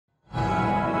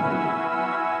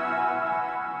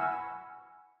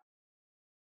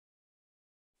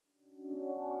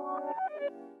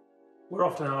We're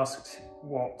often asked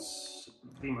what's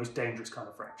the most dangerous kind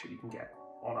of fracture you can get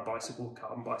on a bicycle,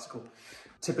 carbon bicycle.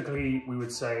 Typically, we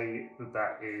would say that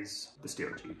that is the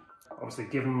steering tube. Obviously,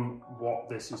 given what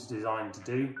this is designed to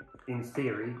do, in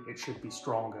theory, it should be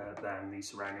stronger than the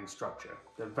surrounding structure.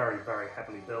 They're very, very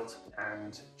heavily built,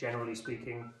 and generally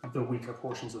speaking, the weaker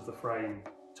portions of the frame,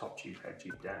 top tube, head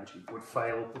tube, down tube, would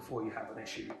fail before you have an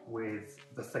issue with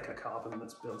the thicker carbon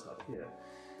that's built up here.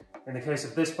 In the case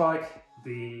of this bike,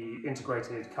 the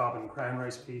integrated carbon crown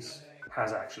race piece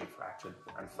has actually fractured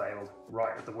and failed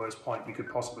right at the worst point you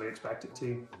could possibly expect it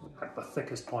to, at the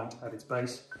thickest point at its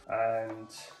base, and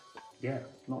yeah,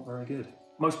 not very good.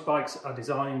 Most bikes are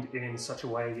designed in such a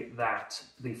way that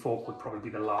the fork would probably be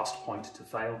the last point to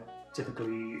fail.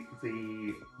 Typically,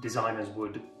 the designers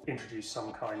would introduce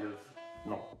some kind of,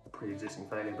 not pre-existing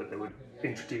failure, but they would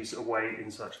introduce a way in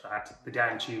such that the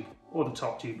down tube or the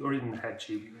top tube or even the head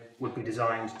tube would be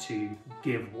designed to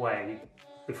give way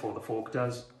before the fork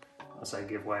does. I say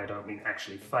give way, I don't mean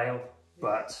actually fail,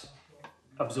 but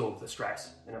absorb the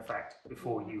stress, in effect,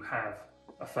 before you have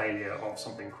a failure of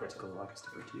something critical like a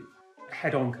steering tube.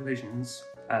 Head-on collisions,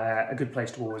 a good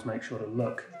place to always make sure to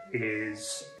look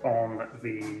is on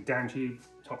the down tube,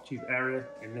 top tube area.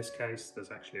 In this case, there's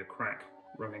actually a crack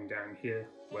running down here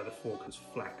where the fork has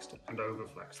flexed and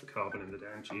overflexed the carbon in the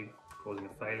down tube, causing a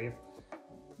failure.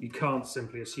 You can't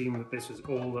simply assume that this is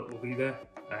all that will be there.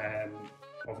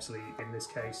 Obviously, in this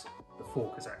case, the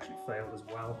fork has actually failed as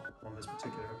well on this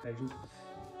particular occasion,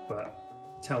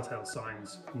 but telltale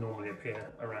signs normally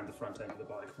appear around the front end of the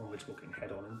bike when we're talking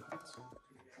head-on impacts.